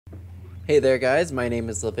Hey there guys, my name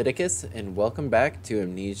is Leviticus, and welcome back to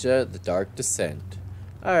Amnesia, The Dark Descent.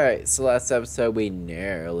 Alright, so last episode we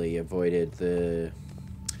narrowly avoided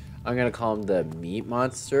I'm gonna call him the meat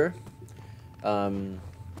monster. Um,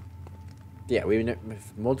 yeah,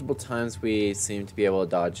 multiple times we seemed to be able to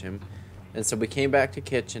dodge him. And so we came back to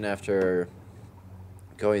kitchen after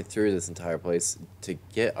going through this entire place to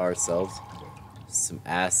get ourselves some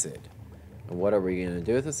acid. And what are we gonna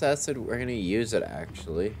do with this acid? We're gonna use it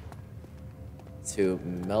actually to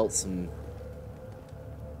melt some.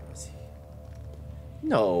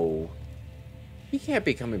 No, he can't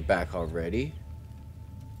be coming back already.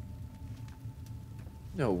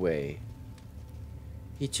 No way.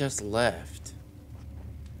 He just left.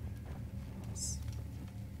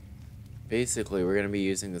 Basically, we're gonna be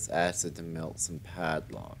using this acid to melt some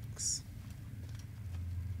padlocks.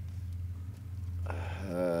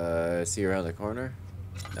 Is he around the corner?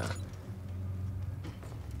 No.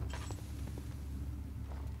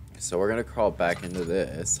 So we're gonna crawl back into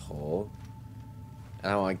this hole.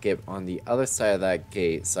 And I want to get on the other side of that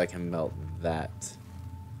gate so I can melt that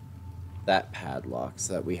padlock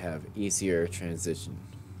so that we have easier transition.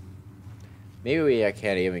 Maybe I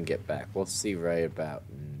can't even get back. We'll see right about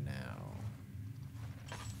now.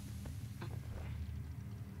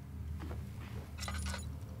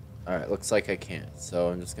 Alright, looks like I can't. So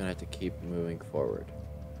I'm just gonna have to keep moving forward.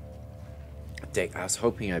 Dang, I was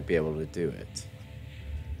hoping I'd be able to do it.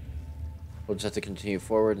 We'll just have to continue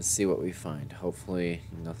forward and see what we find. Hopefully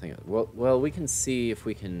nothing. Well, we can see if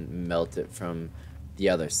we can melt it from the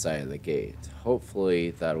other side of the gate.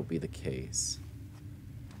 Hopefully that'll be the case.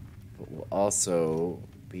 But we'll also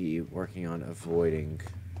be working on avoiding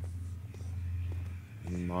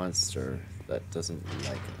a monster that doesn't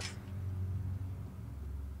like us.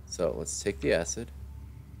 So let's take the acid.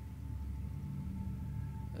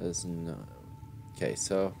 There's no. Okay,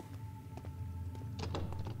 so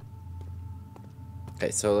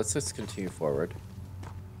let's just continue forward.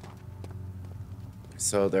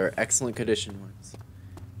 So there are excellent condition ones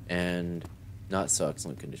and not so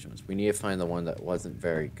excellent condition ones. We need to find the one that wasn't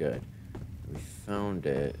very good. We found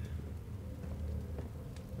it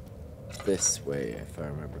this way, if I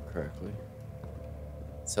remember correctly.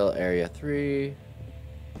 Cell area 3.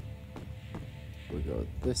 We go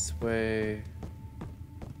this way,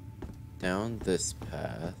 down this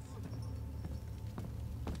path.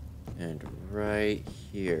 And right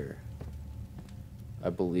here, I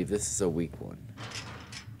believe this is a weak one.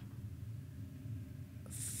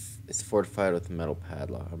 It's fortified with a metal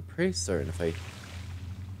padlock. I'm pretty certain if I...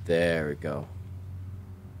 There we go.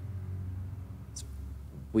 It's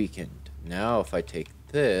weakened. Now if I take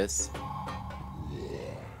this...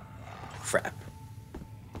 Crap.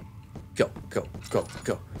 Go, go, go,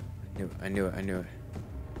 go. I knew it.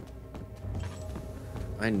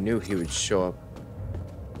 I knew he would show up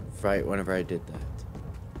right whenever I did that.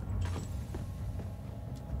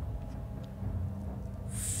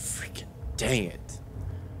 Freaking dang it.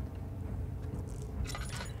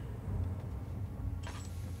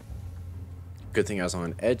 Good thing I was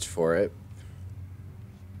on edge for it.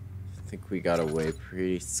 I think we got away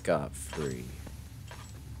pretty scot-free.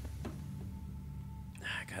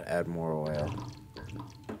 I gotta add more oil.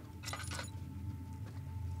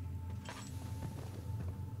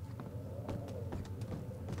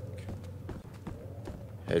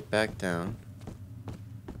 Head back down.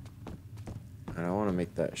 And I want to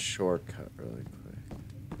make that shortcut really quick.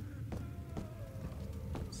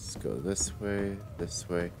 Let's go this way, this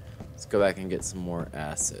way. Let's go back and get some more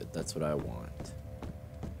acid. That's what I want.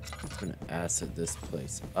 I'm gonna acid this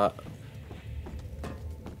place up.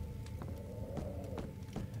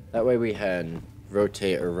 That way we can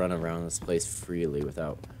rotate or run around this place freely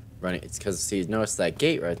without running. It's because, see, notice that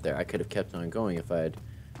gate right there. I could have kept on going if I had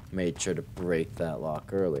made sure to break that lock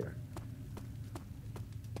earlier.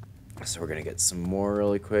 So we're gonna get some more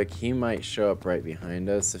really quick. He might show up right behind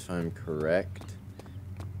us if I'm correct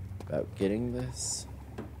about getting this.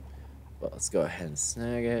 But let's go ahead and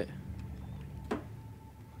snag it.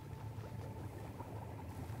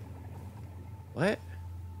 What?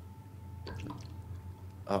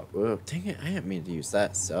 Oh, whoa, dang it, I didn't mean to use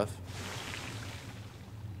that stuff.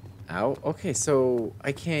 Ow. Okay, so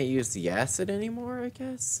I can't use the acid anymore, I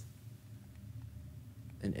guess?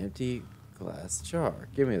 An empty glass jar.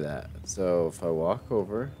 Give me that. So if I walk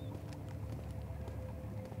over...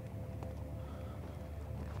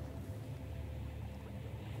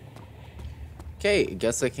 Okay,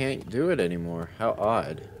 guess I can't do it anymore. How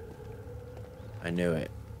odd. I knew it.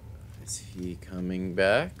 Is he coming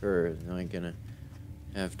back, or am I gonna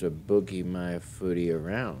have to boogie my footy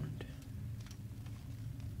around?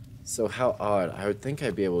 So how odd. I would think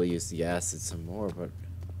I'd be able to use the acid some more, but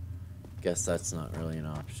guess that's not really an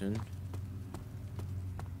option.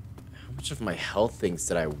 How much of my health things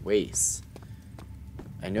did I waste?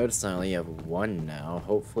 I noticed I only have one now.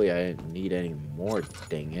 Hopefully I didn't need any more,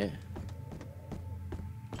 dang it.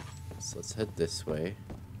 So let's head this way.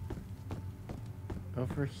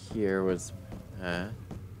 Over here was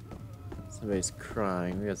somebody's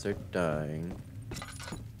crying because they're dying.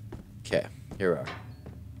 Okay, here we are.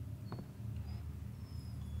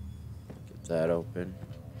 Get that open.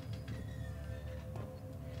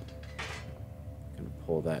 Gonna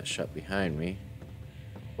pull that shut behind me.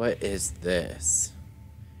 What is this?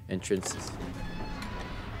 Entrances.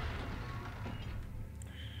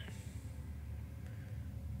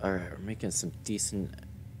 Alright, we're making some decent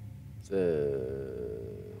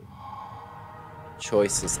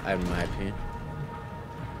choices, in my opinion.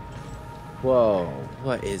 Whoa,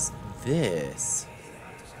 what is this?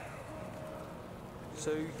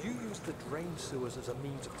 So you used the drain sewers as a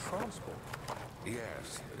means of transport?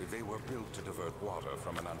 Yes, they were built to divert water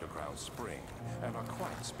from an underground spring and are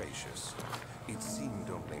quite spacious. It seemed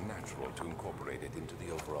only natural to incorporate it into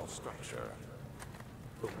the overall structure.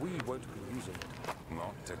 But we won't be using it.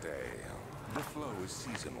 Not today. The flow is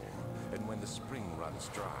seasonal, and when the spring runs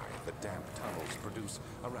dry, the damp tunnels produce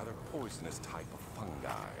a rather poisonous type of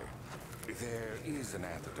fungi. There is an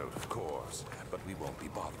antidote, of course, but we won't be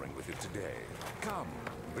bothering with it today. Come,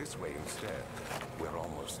 this way instead. We're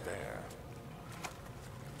almost there.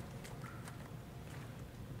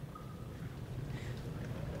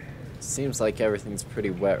 Seems like everything's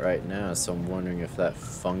pretty wet right now, so I'm wondering if that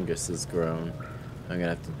fungus has grown. I'm gonna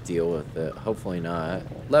have to deal with it. Hopefully not.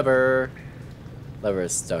 Lever! Lever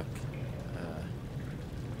is stuck.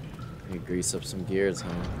 Let me grease up some gears,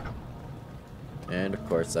 huh? And of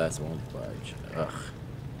course that won't budge. Ugh.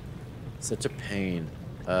 Such a pain.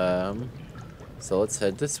 So let's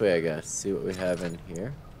head this way, I guess. See what we have in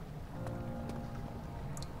here.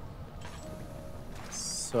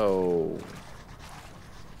 So...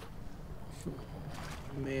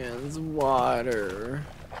 man's water.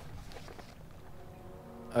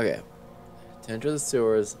 Okay. To enter the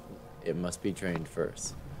sewers, it must be drained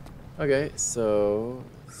first. Okay, so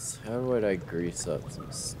how would I grease up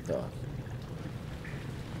some stuff?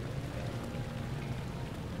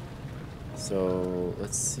 So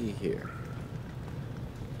let's see here.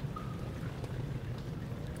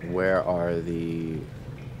 Where are the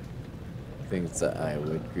things that I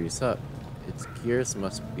would grease up? Its gears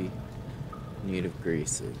must be in need of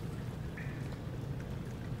greasing.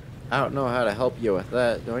 I don't know how to help you with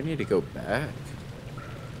that. Do I need to go back?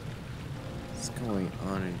 What's going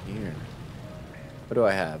on in here? What do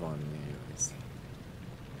I have on me anyways?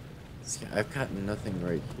 See, I've got nothing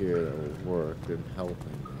right here that will work in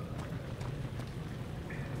helping me.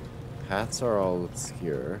 Paths are all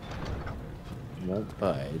obscure. Won't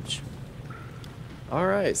budge.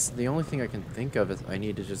 Alright, so the only thing I can think of is I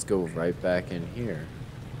need to just go right back in here.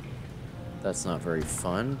 That's not very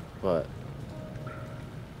fun, but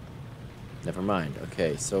never mind.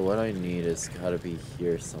 Okay, so what I need is gotta be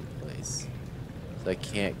here someplace. So I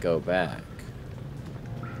can't go back.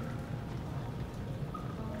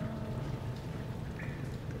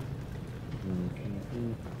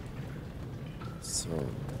 So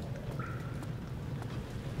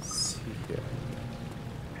let's see here.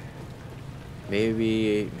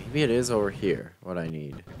 Maybe it is over here, what I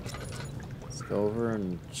need. Let's go over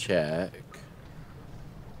and check.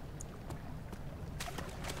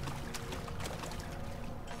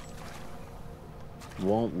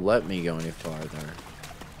 Won't let me go any farther.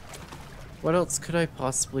 What else could I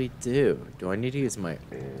possibly do? Do I need to use my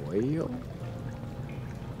oil?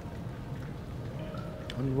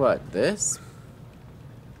 On what, this?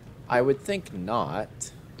 I would think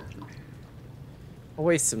not. I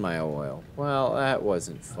wasted my oil. Well, that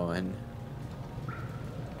wasn't fun.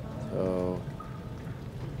 So...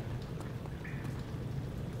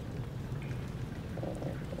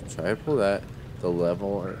 try to pull that. The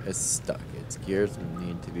level is stuck. Its gears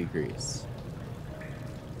need to be greased.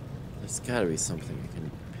 There's gotta be something I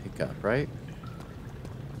can pick up, right?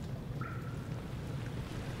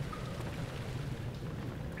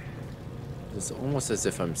 It's almost as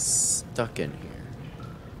if I'm stuck in here.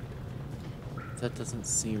 That doesn't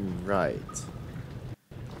seem right.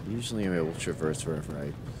 Usually I'm able to traverse wherever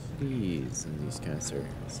I please in these kind of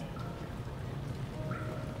areas.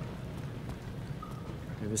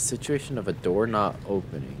 We have a situation of a door not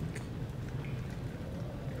opening.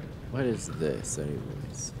 What is this,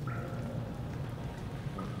 anyways?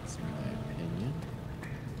 That's my opinion.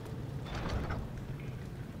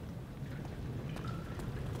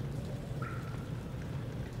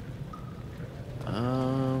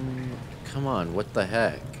 come on, what the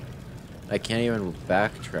heck? I can't even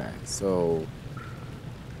backtrack, so...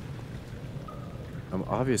 I'm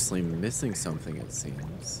obviously missing something, it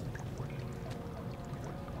seems.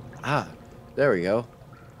 Ah, there we go.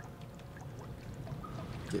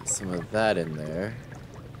 Get some of that in there.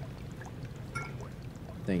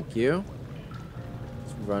 Thank you.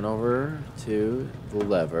 Let's run over to the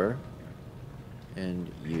lever and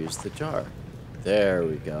use the jar. There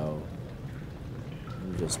we go.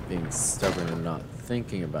 I'm just being stubborn and not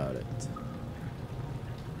thinking about it.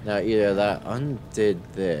 Now either that undid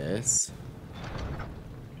this,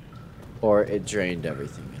 or it drained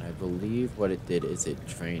everything. And I believe what it did is it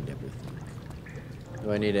drained everything.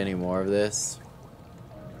 Do I need any more of this?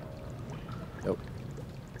 Nope.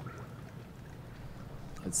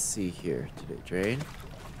 Let's see here. Did it drain?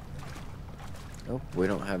 Nope, we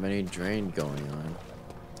don't have any drain going on.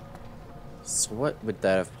 So what would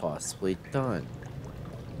that have possibly done?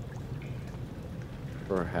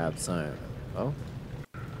 Perhaps I... Oh?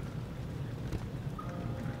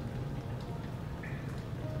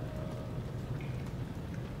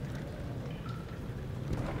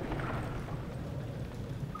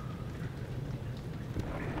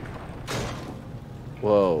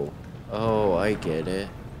 Whoa. Oh, I get it.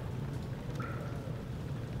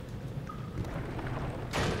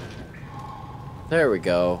 There we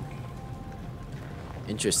go.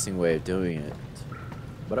 Interesting way of doing it.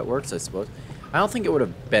 But it works, I suppose. I don't think it would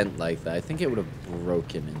have bent like that. I think it would have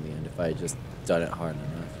broken in the end if I had just done it hard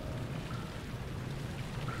enough.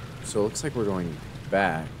 So it looks like we're going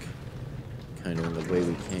back. Kind of in the way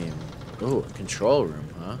we came. Oh, a control room,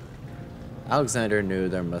 huh? Alexander knew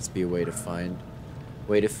there must be a way to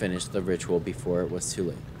finish the ritual before it was too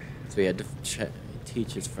late. So he had to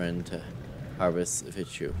teach his friend to harvest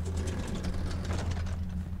Vichu.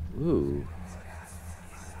 Ooh.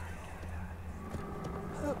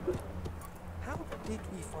 Herbert, how did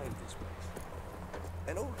we find this place?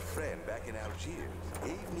 An old friend back in Algiers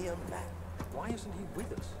gave me a map. Why isn't he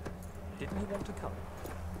with us? Didn't he want to come?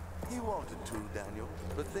 He wanted to, Daniel,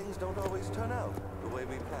 but things don't always turn out the way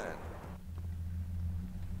we planned.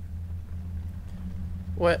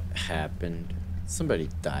 What happened? Somebody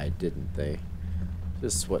died, didn't they?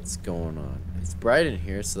 Just what's going on. It's bright in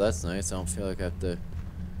here, so that's nice. I don't feel like I have to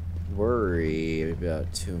worry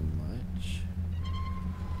about too much.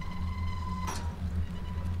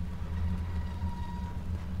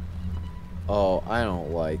 Oh, I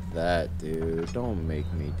don't like that, dude. Don't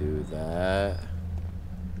make me do that.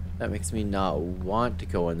 That makes me not want to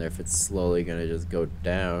go in there if it's slowly gonna just go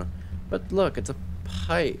down. But look, it's a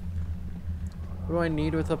pipe. What do I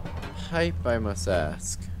need with a pipe, I must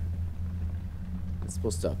ask? Am I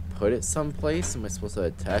supposed to put it someplace? Am I supposed to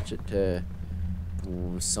attach it to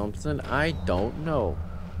something? I don't know.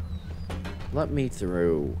 Let me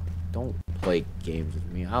through. Don't play games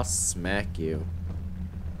with me. I'll smack you.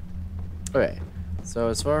 Okay, so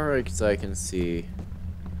as far as I can see,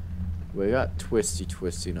 we got twisty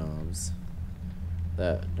knobs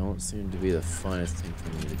that don't seem to be the funnest thing for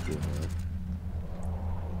me to deal with.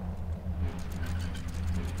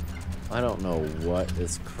 I don't know what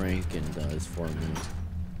this cranking does for me.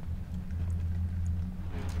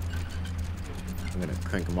 I'm gonna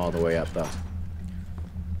crank them all the way up though.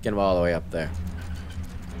 Get them all the way up there.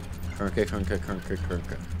 Crank it.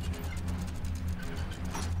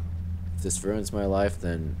 If this ruins my life,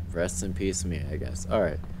 then rest in peace me, I guess.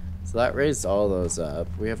 Alright, so that raised all those up.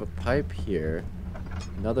 We have a pipe here.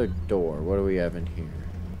 Another door. What do we have in here?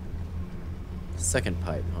 Second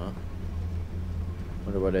pipe, huh?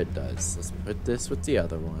 Wonder what it does. Let's put this with the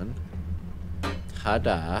other one.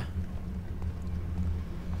 Ta-da.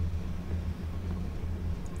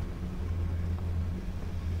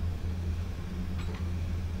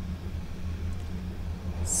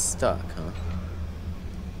 Stuck, huh?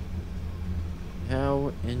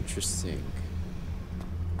 How interesting.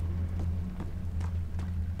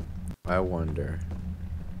 I wonder.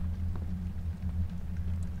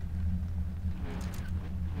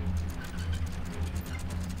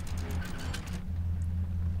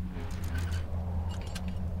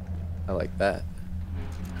 I like that.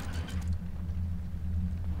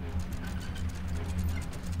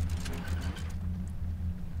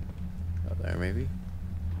 Up there, maybe?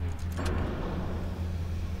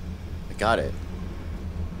 I got it.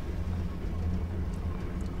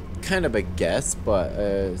 Kind of a guess, but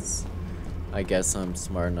I guess I'm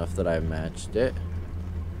smart enough that I matched it.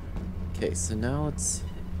 Okay, so now let's...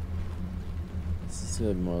 This is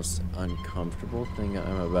the most uncomfortable thing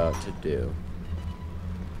I'm about to do.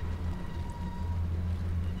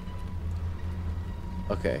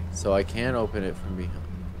 Okay, so I can't open it from behind.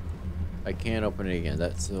 I can't open it again.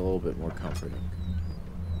 That's a little bit more comforting.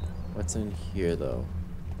 What's in here, though?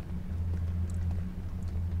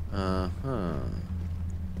 Uh-huh.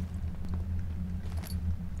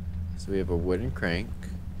 So we have a wooden crank.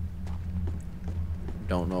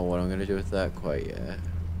 Don't know what I'm gonna do with that quite yet.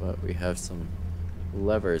 But we have some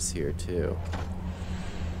levers here, too.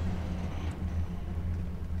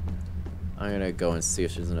 I'm gonna go and see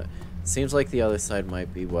if there's an... Seems like the other side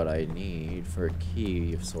might be what I need for a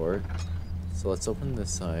key of sort. So let's open this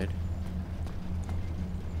side.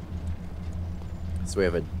 So we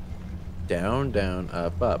have a down, down,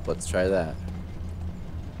 up, up. Let's try that.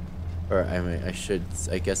 Or I mean, I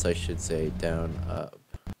guess I should say down, up,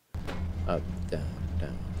 down,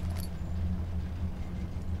 down.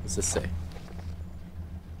 What's this say?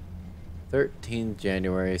 13th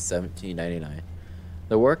January 1799.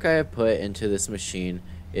 The work I have put into this machine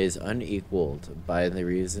is unequaled by the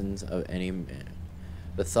reasons of any man.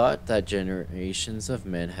 The thought that generations of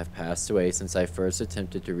men have passed away since I first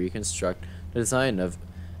attempted to reconstruct the design of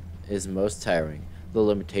is most tiring. The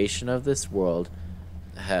limitation of this world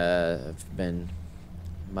have made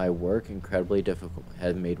my work incredibly difficult.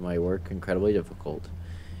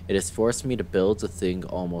 It has forced me to build a thing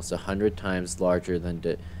almost 100 times larger than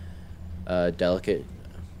the delicate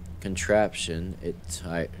contraption it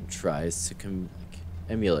tries to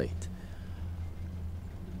emulate.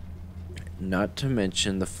 Not to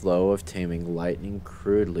mention the flow of taming lightning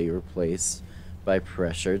crudely replaced by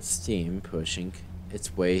pressured steam pushing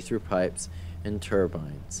its way through pipes and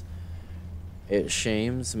turbines. It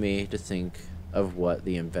shames me to think of what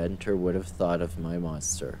the inventor would have thought of my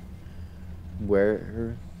monster.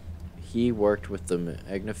 Where he worked with the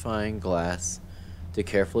magnifying glass to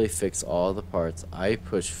carefully fix all the parts, I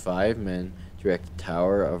pushed 5 men to erect a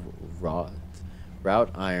tower of wrought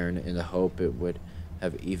iron in the hope it would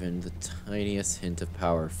have even the tiniest hint of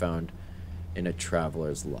power found in a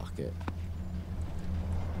traveler's locket.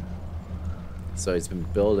 So he's been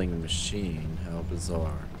building a machine. How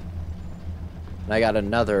bizarre. And I got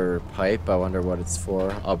another pipe. I wonder what it's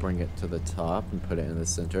for. I'll bring it to the top and put it in the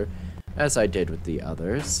center, as I did with the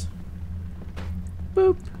others.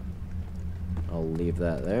 Boop. I'll leave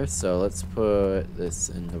that there. So let's put this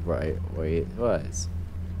in the right way it was.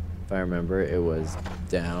 If I remember, it was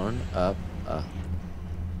down, up, up.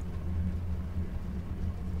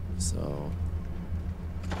 So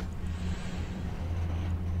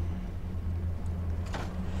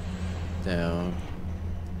down,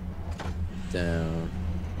 down,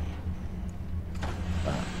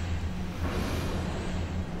 up.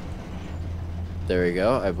 There we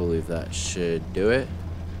go. I believe that should do it.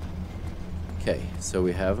 Okay, so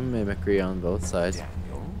we have a mimicry on both sides.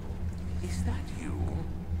 Daniel, is that you?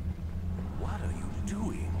 What are you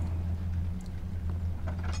doing?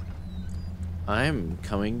 I'm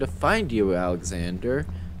coming to find you, Alexander,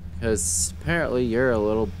 because apparently you're a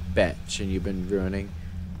little bitch and you've been ruining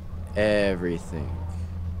everything.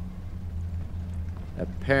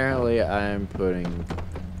 Apparently I'm putting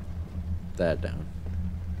that down.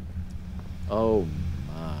 Oh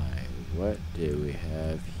my, what do we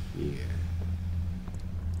have here?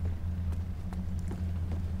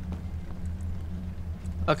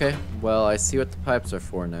 Okay, well, I see what the pipes are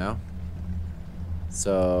for now.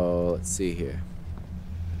 So, let's see here.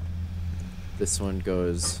 This one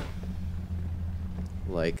goes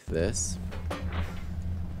like this.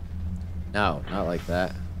 No, not like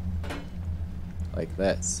that. Like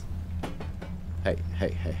this. Hey,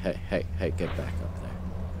 hey, hey, hey, hey, hey, get back up there.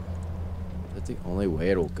 Is that the only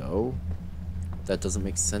way it'll go? That doesn't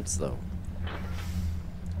make sense, though.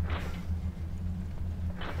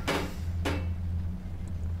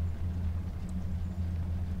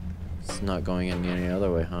 It's not going any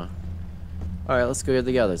other way, huh? Alright, let's go get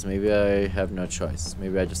the others. Maybe I have no choice.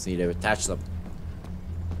 Maybe I just need to attach them.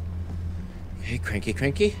 Okay, cranky,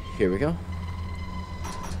 cranky. Here we go.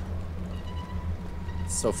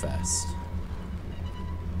 So fast.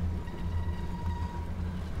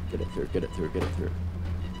 Get it through, get it through, get it through.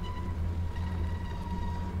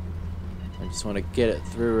 I just want to get it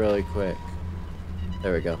through really quick.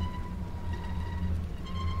 There we go.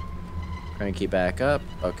 Cranky back up.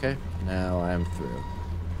 Okay, now I'm through.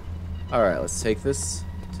 Alright, let's take this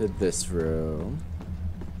to this room.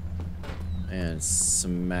 And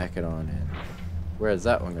smack it on in. Where is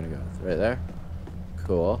that one gonna go? Right there?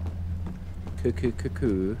 Cool. Cuckoo,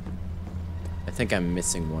 cuckoo. I think I'm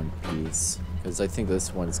missing one piece. Because I think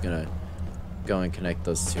this one's gonna go and connect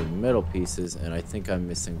those two middle pieces. And I think I'm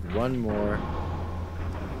missing one more.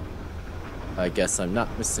 I guess I'm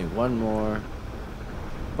not missing one more.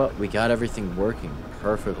 But we got everything working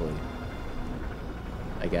perfectly.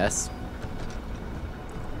 I guess.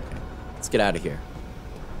 Okay. get out of here.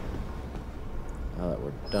 Now that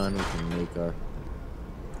we're done, we can make our...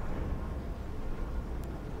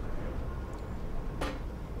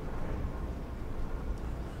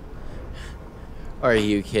 Are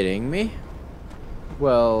you kidding me?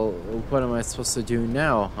 Well, what am I supposed to do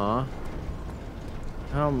now, huh?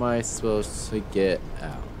 How am I supposed to get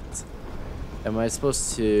out? Am I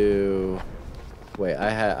supposed to... Wait,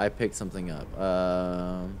 I picked something up.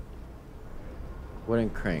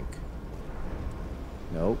 Wooden crank.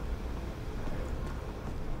 Nope.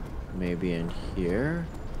 Maybe in here?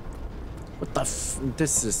 What the f...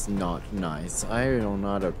 This is not nice. I do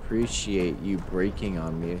not appreciate you breaking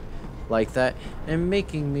on me like that and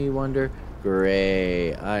making me wonder.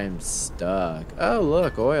 Great, I'm stuck. Oh,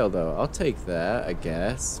 look, oil though. I'll take that, I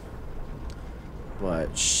guess.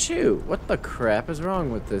 But shoot, what the crap is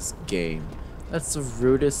wrong with this game? That's the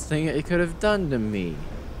rudest thing it could have done to me.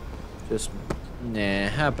 Just, nah,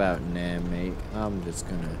 how about nah, mate? I'm just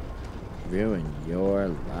gonna ruin your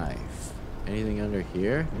life. Anything under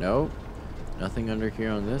here? Nope. Nothing under here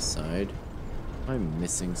on this side. Am I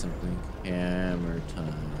missing something? Hammer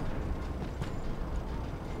time.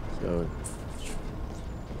 So,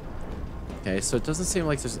 okay, so it doesn't seem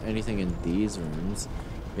like there's anything in these rooms.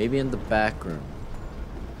 Maybe in the back room.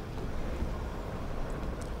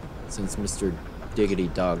 Since Mr. Diggity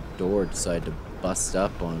Dog Door decided to bust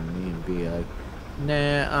up on me and be like,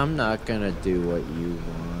 nah, I'm not gonna do what you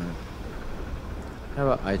want. How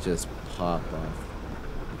about I just pop off?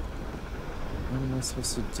 What am I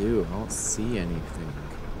supposed to do? I don't see anything.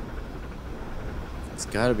 There's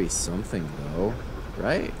gotta be something though,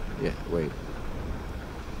 right? Yeah, wait.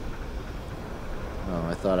 Oh,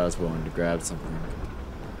 I thought I was willing to grab something.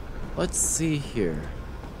 Let's see here.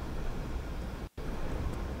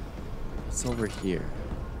 What's over here?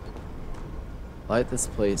 Light this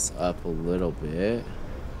place up a little bit.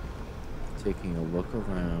 Taking a look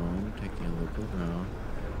around.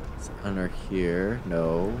 It's under here.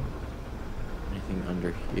 No. Anything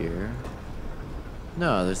under here?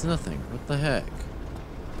 No, there's nothing. What the heck?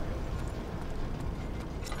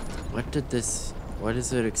 What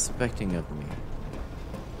is it expecting of me?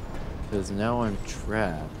 Because now I'm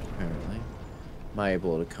trapped, apparently. Am I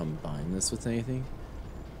able to combine this with anything?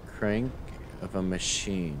 Crank of a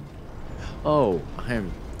machine. Oh, I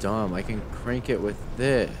am dumb. I can crank it with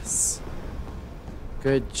this.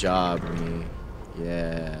 Good job, me.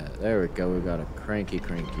 Yeah, there we go. We got a cranky.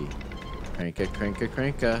 Cranka.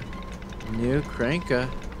 New cranka.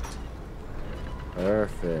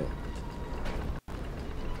 Perfect.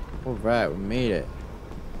 Alright, we made it.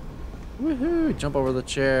 Woohoo! Jump over the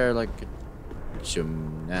chair like a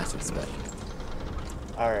gymnastics special.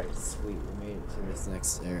 Alright, sweet. We made it to this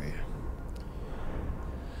next area.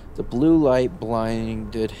 The blue light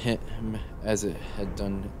blinded him as it had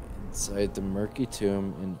done inside the murky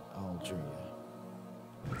tomb in Algeria.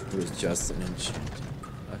 It was just an enchanting.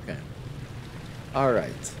 Okay.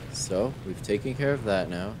 Alright, so we've taken care of that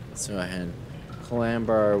now. Let's go ahead and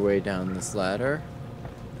clamber our way down this ladder.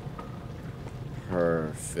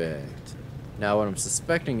 Perfect. Now what I'm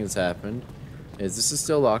suspecting has happened is this is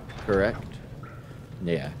still locked, correct?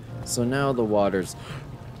 Yeah. So now the water's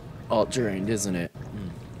all drained, isn't it?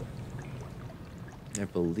 I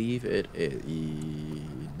believe it is.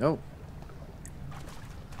 Nope.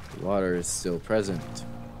 The water is still present.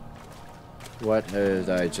 What did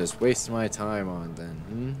I just waste my time on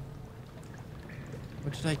then?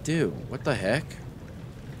 What did I do? What the heck?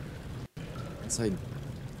 Is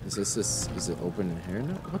it open in here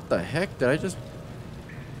now? What the heck? Did I just...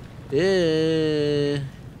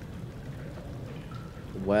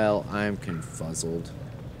 Well, I'm confuzzled.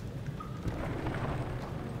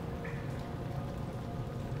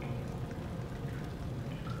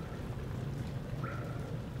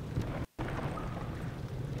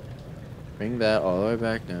 Bring that all the way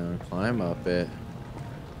back down, climb up it.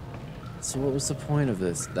 So what was the point of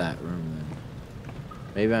that room then?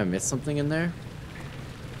 Maybe I missed something in there?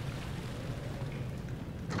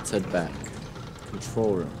 Let's head back.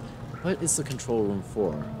 Control room. What is the control room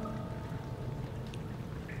for?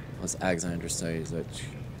 As Alexander says that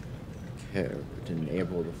care to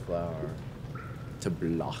enable the flower to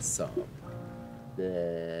blossom.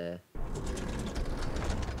 Bleh.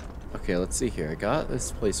 Okay, let's see here. I got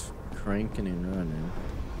this place cranking and running.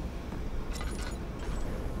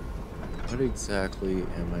 What exactly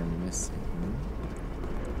am I missing?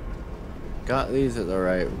 Got these at the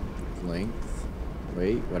right length.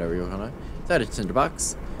 Wait, whatever you want. Is that a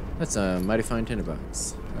tinderbox? That's a mighty fine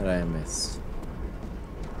tinderbox that I missed.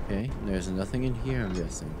 Okay, there's nothing in here, I'm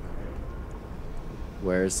guessing.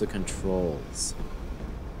 Where's the controls?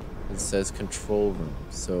 It says control room,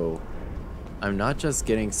 so I'm not just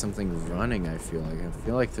getting something running, I feel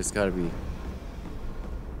like there's gotta be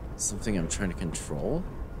something I'm trying to control?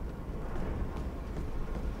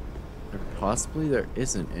 Or possibly there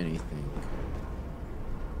isn't anything.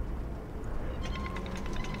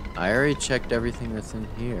 I already checked everything that's in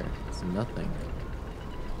here. There's nothing.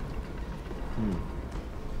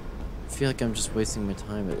 I feel like I'm just wasting my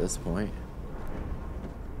time at this point.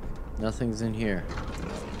 Nothing's in here.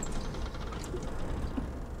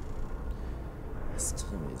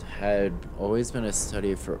 It had always been a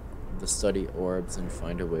study for the study orbs and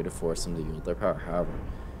find a way to force them to yield their power. However,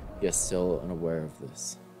 he is still unaware of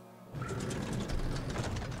this.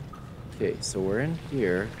 Okay, so we're in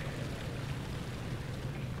here.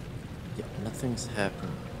 Yeah, nothing's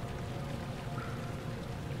happening.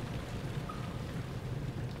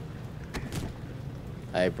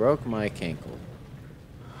 I broke my ankle.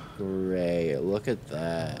 Great, look at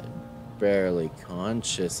that. Barely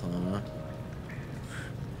conscious, huh?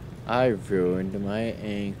 I ruined my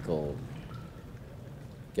ankle.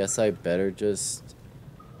 Guess I better just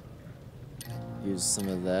use some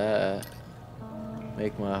of that.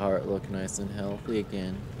 Make my heart look nice and healthy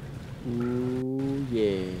again. Ooh,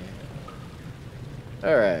 yeah.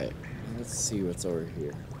 Alright, let's see what's over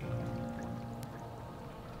here.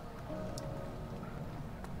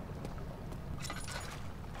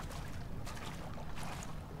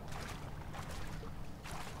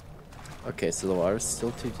 Okay, so the water's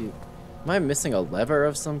still too deep. Am I missing a lever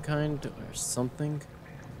of some kind or something?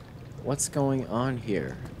 What's going on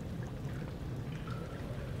here?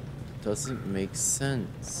 Doesn't make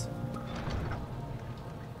sense.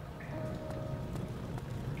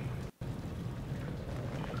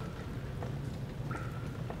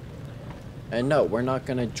 And no, we're not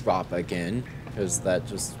gonna drop again, because that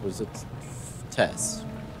just was a test.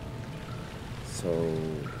 So...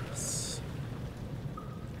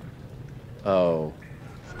 Oh.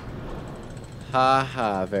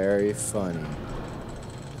 Haha, very funny.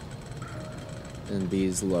 And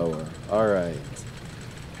B's lower. Alright.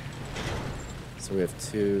 So we have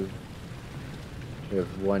two... We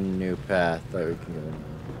have one new path that we can go down.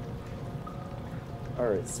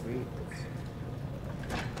 Alright, sweet.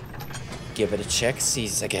 Give it a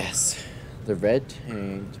check-sees, I guess. The red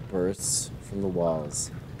taint bursts from the walls,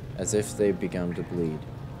 as if they'd begun to bleed.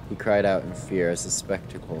 He cried out in fear as the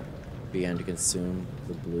spectacle began to consume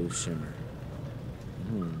the blue shimmer.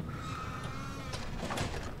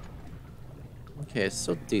 Okay, it's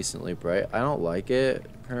still decently bright. I don't like it,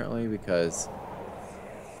 apparently, because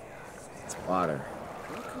it's water.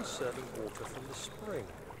 Are you conserving water from the spring?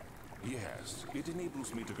 Yes, it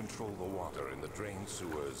enables me to control the water in the drain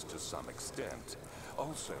sewers to some extent.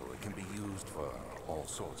 Also, it can be used for all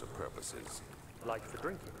sorts of purposes. Like for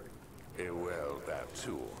drinking? Well, that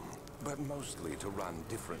too. But mostly to run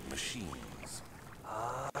different machines.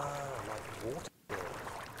 Ah, like water.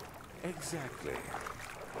 Exactly.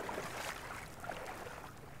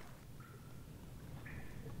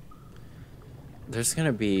 There's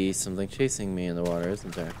gonna be something chasing me in the water,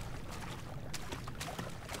 isn't there?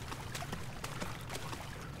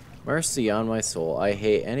 Mercy on my soul. I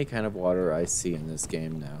hate any kind of water I see in this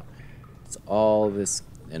game now. It's all this,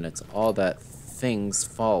 and it's all that thing's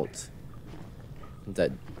fault.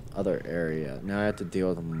 That other area. Now I have to deal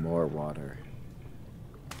with more water.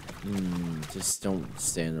 Just don't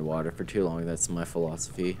stay in the water for too long. That's my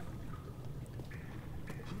philosophy.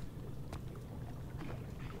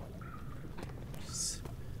 Just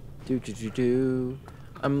do.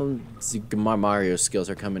 My Mario skills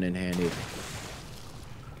are coming in handy.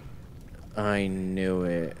 I knew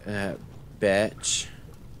it. That bitch.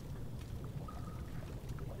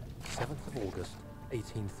 7th of August,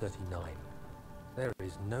 1839. There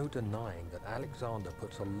is no denying that Alexander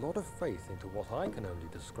puts a lot of faith into what I can only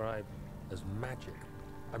describe as magic.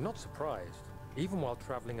 I'm not surprised. Even while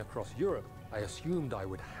traveling across Europe, I assumed I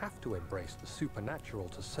would have to embrace the supernatural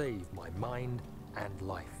to save my mind and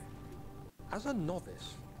life. As a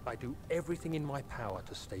novice, I do everything in my power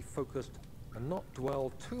to stay focused and not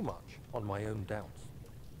dwell too much on my own doubts.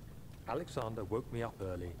 Alexander woke me up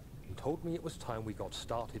early and told me it was time we got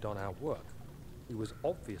started on our work. He was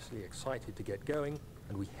obviously excited to get going,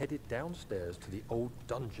 and we headed downstairs to the old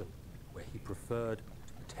dungeon, where he preferred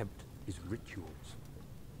to attempt his rituals.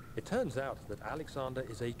 It turns out that Alexander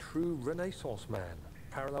is a true Renaissance man,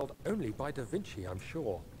 paralleled only by Da Vinci, I'm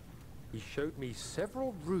sure. He showed me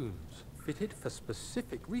several rooms fitted for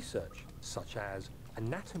specific research, such as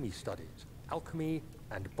anatomy studies, alchemy,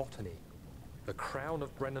 and botany. The crown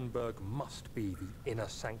of Brennenburg must be the inner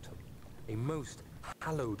sanctum, a most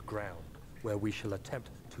hallowed ground, where we shall attempt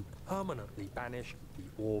to permanently banish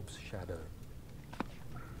the orb's shadow.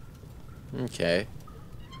 Okay.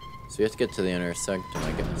 So we have to get to the inner sanctum,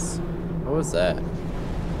 I guess. What was that?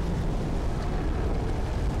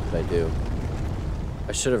 What did I do?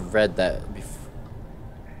 I should have read that before.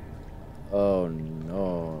 Oh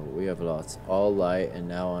no, we have lost all light, and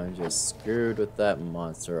now I'm just screwed with that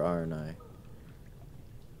monster, aren't I?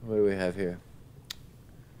 What do we have here?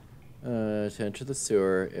 To enter the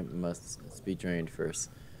sewer, it must be drained first.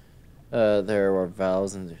 There are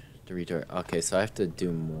valves and to redirect. Okay, so I have to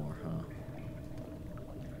do more, huh?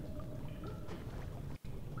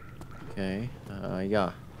 Okay,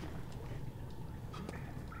 yeah.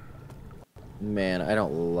 Man, I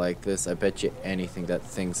don't like this. I bet you anything that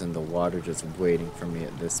thing's in the water just waiting for me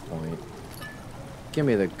at this point. Give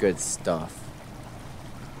me the good stuff.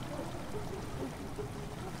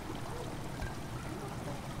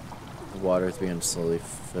 The water's being slowly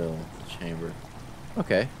fill the chamber.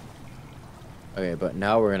 Okay. Okay, but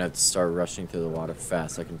now we're gonna have to start rushing through the water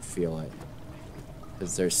fast. I can feel it.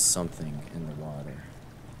 Because there's something in the water.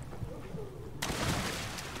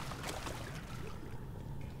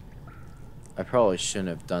 I probably shouldn't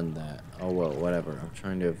have done that. Oh well, whatever. I'm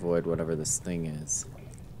trying to avoid whatever this thing is.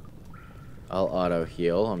 I'll auto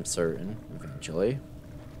heal, I'm certain, eventually.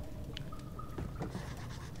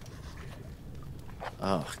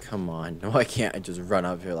 Oh, come on. No, I can't. I just run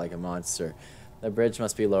up here like a monster. The bridge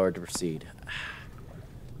must be lowered to proceed.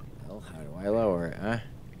 Well, how do I lower it, huh?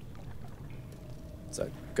 It's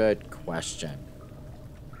a good question.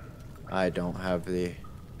 I don't have the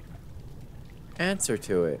answer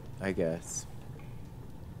to it, I guess.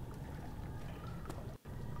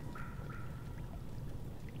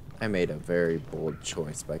 I made a very bold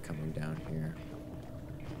choice by coming down here.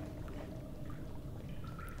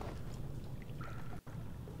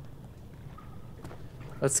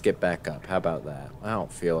 Let's get back up. How about that? I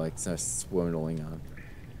don't feel like swimming on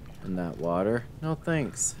in that water. No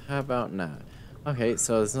thanks. How about not? Okay,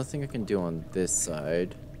 so there's nothing I can do on this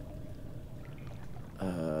side.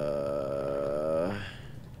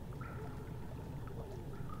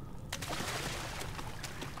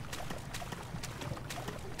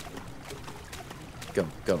 Go,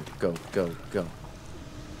 go, go, go, go.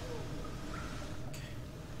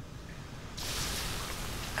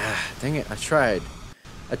 Ah, dang it. I tried.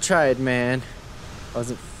 I tried, man. I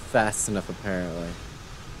wasn't fast enough, apparently.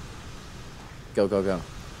 Go, go, go.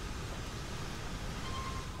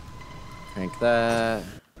 Crank that.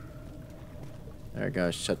 There we go.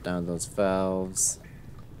 Shut down those valves.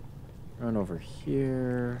 Run over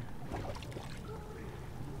here.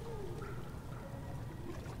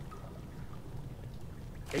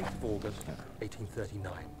 8th of August,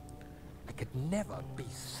 1839. I could never be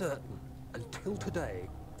certain until today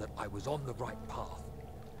that I was on the right path.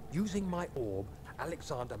 Using my orb,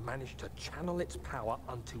 Alexander managed to channel its power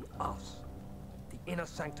unto us. The inner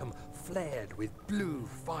sanctum flared with blue,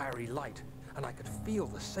 fiery light, and I could feel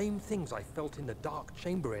the same things I felt in the dark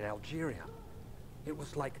chamber in Algeria. It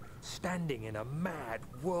was like standing in a mad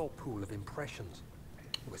whirlpool of impressions.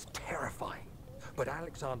 It was terrifying. But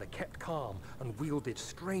Alexander kept calm and wielded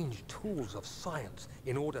strange tools of science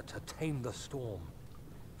in order to tame the storm.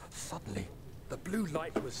 Suddenly, the blue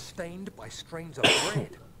light was stained by strains of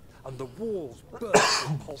red, and the walls burst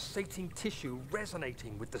with pulsating tissue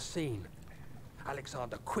resonating with the scene.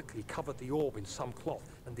 Alexander quickly covered the orb in some cloth,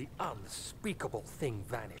 and the unspeakable thing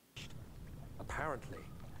vanished. Apparently,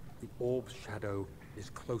 the orb's shadow is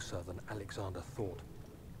closer than Alexander thought.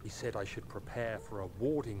 He said I should prepare for a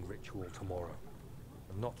warding ritual tomorrow.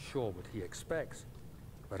 I'm not sure what he expects,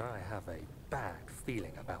 but I have a bad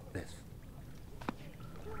feeling about this.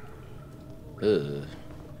 Ugh.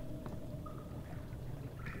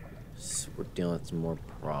 So we're dealing with some more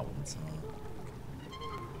problems, huh?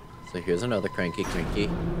 So here's another cranky.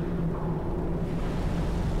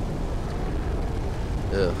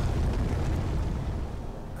 Ugh.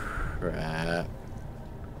 Crap.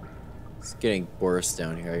 It's getting worse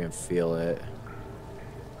down here. I can feel it.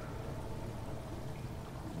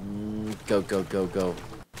 Go, go, go, go.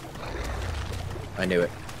 I knew it.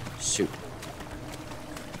 Shoot.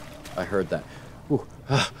 I heard that. Ooh.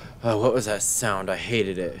 What was that sound? I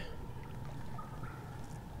hated it.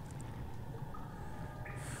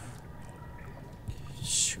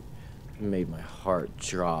 Shoot. It made my heart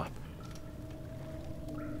drop.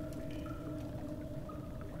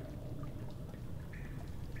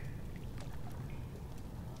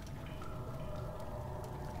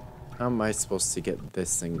 How am I supposed to get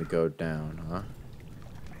this thing to go down, huh?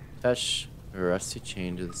 Attach a rusty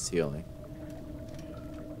chain to the ceiling.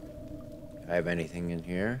 Do I have anything in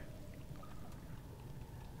here?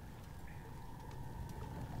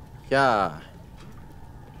 Yeah.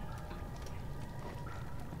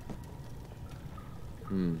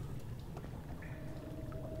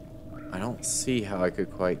 I don't see how I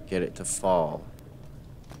could quite get it to fall.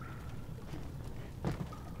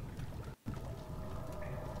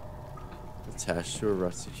 Attached to a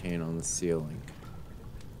rusty chain on the ceiling.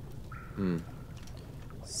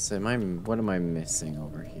 So what am I missing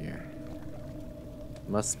over here?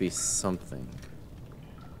 Must be something.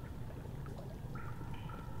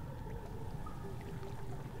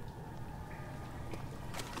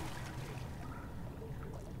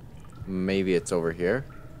 Maybe it's over here.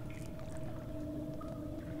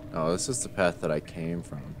 Oh, this is the path that I came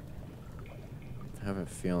from. I have a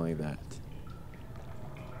feeling that.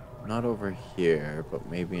 Not over here, but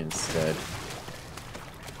maybe instead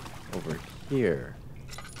over here.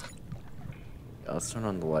 Yeah, let's turn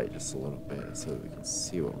on the light just a little bit so that we can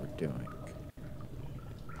see what we're doing.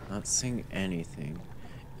 Not seeing anything.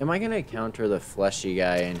 Am I gonna encounter the fleshy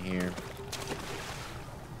guy in here?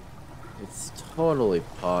 It's totally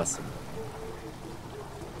possible.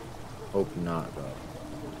 Hope not, though.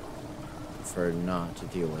 Prefer not to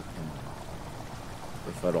deal with him,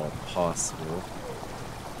 if at all possible.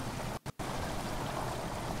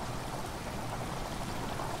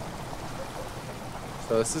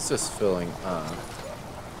 So this is just filling up.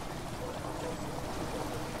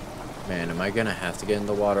 Man, am I gonna have to get in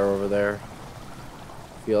the water over there?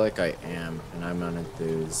 I feel like I am, and I'm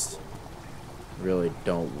unenthused. Really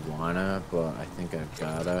don't wanna, but I think I've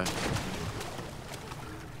gotta.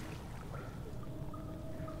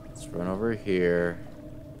 Let's run over here.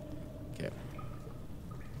 Okay.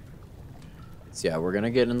 So yeah, we're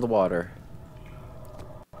gonna get in the water.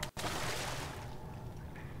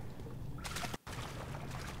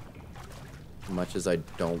 Much as I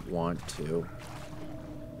don't want to.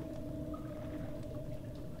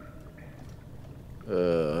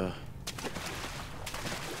 There's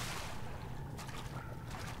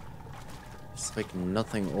like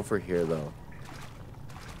nothing over here though.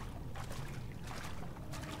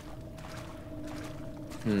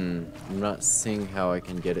 I'm not seeing how I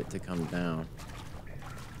can get it to come down.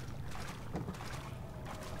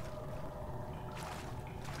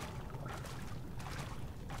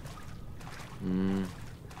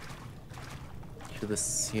 To the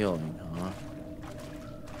ceiling, huh?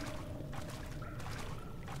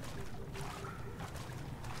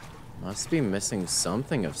 Must be missing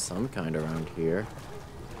something of some kind around here.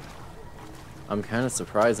 I'm kind of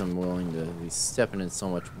surprised I'm willing to be stepping in so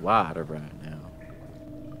much water right now.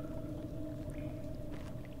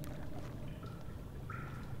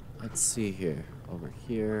 Let's see here. Over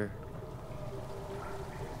here.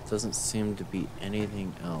 Doesn't seem to be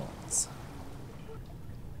anything else.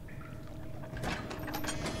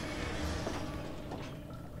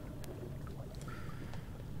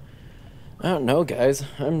 I don't know, guys.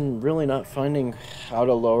 I'm really not finding how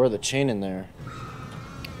to lower the chain in there.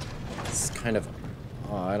 It's kind of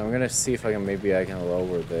odd. I'm gonna see if I can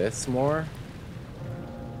lower this more.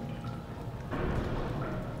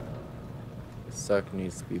 The suck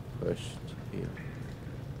needs to be pushed here.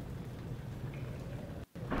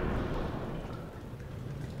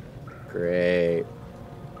 Great.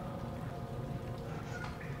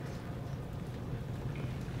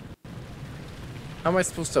 How am I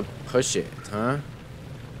supposed to push it, huh?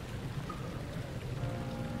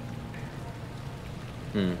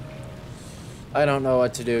 I don't know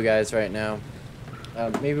what to do, guys, right now.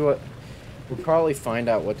 We'll probably find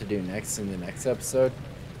out what to do next in the next episode.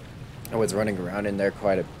 I was running around in there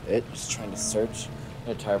quite a bit, just trying to search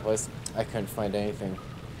the entire place. I couldn't find anything.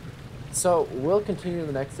 So we'll continue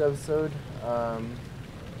the next episode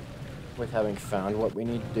with having found what we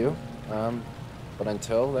need to do. But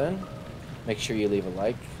until then, make sure you leave a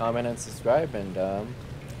like, comment, and subscribe, and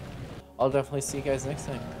I'll definitely see you guys next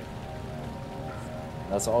time.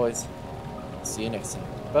 As always, see you next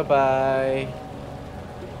time. Bye-bye.